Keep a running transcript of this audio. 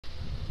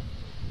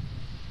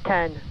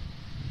10,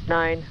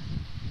 9,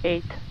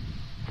 8,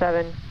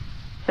 7,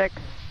 6,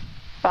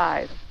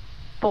 5,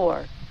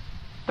 4,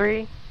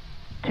 3,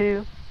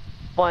 2,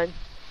 1,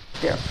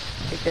 0.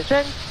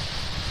 Ignition.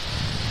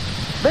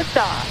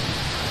 Liftoff.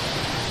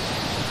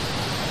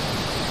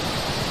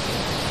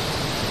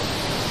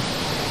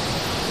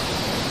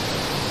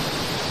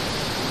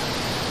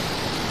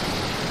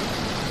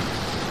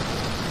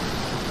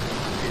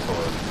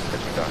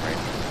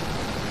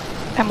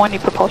 M1D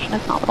propulsion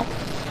is nominal.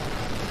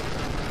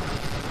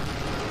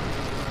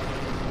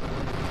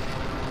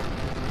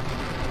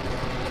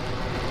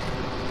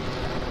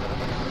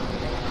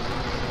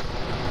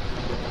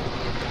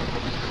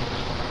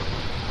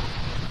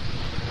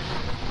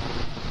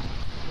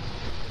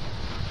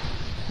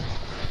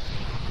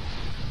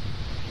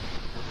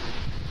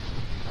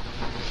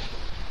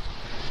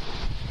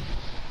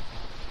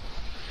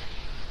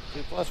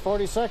 Plus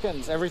 40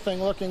 seconds.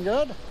 Everything looking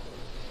good?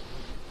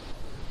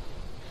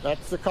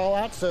 That's the call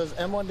out. Says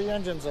M1D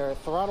engines are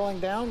throttling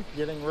down,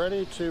 getting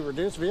ready to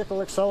reduce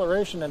vehicle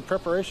acceleration in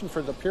preparation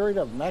for the period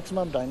of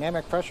maximum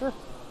dynamic pressure.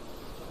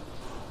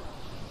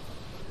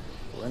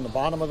 We're in the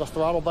bottom of the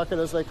throttle bucket,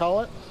 as they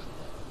call it.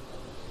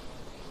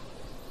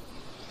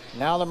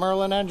 Now the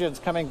Merlin engine's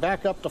coming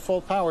back up to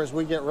full power as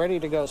we get ready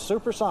to go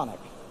supersonic.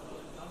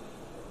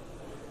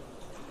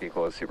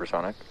 Vehicle is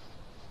supersonic.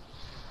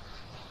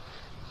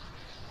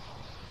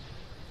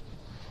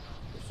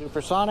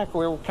 Supersonic,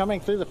 we're coming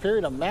through the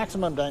period of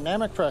maximum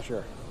dynamic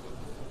pressure.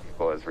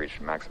 Vehicle has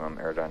reached maximum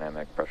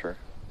aerodynamic pressure.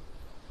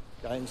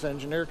 Guidance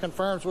engineer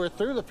confirms we're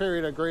through the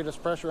period of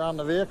greatest pressure on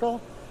the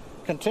vehicle.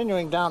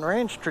 Continuing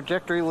downrange,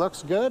 trajectory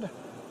looks good,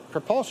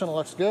 propulsion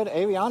looks good,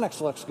 avionics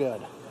looks good.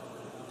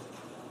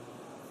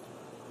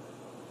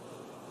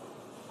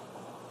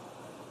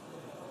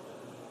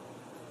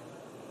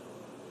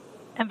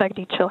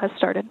 MVAC chill has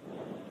started.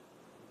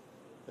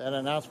 That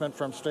announcement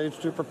from stage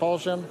 2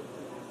 propulsion.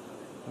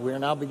 We are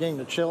now beginning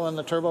to chill in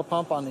the turbo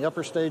pump on the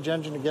upper stage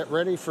engine to get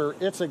ready for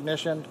its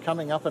ignition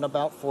coming up in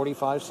about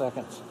 45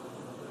 seconds.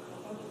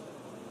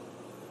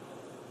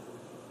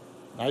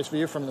 Nice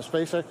view from the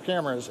SpaceX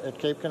cameras at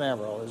Cape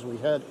Canaveral as we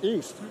head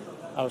east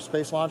out of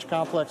Space Launch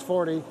Complex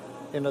 40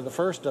 into the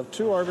first of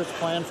 2 orbits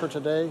planned for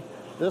today.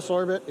 This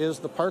orbit is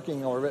the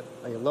parking orbit,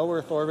 a low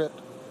Earth orbit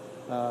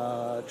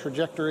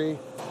trajectory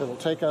that will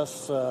take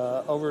us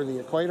over the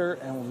equator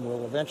and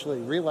will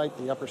eventually relight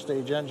the upper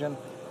stage engine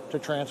to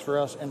transfer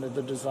us into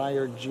the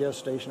desired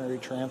geostationary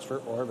transfer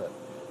orbit.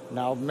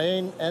 Now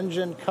main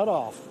engine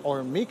cutoff,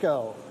 or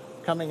MECO,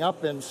 coming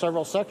up in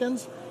several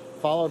seconds,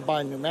 followed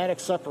by pneumatic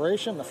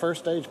separation. The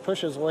first stage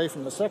pushes away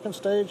from the second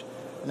stage,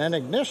 and then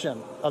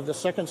ignition of the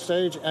second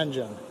stage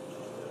engine.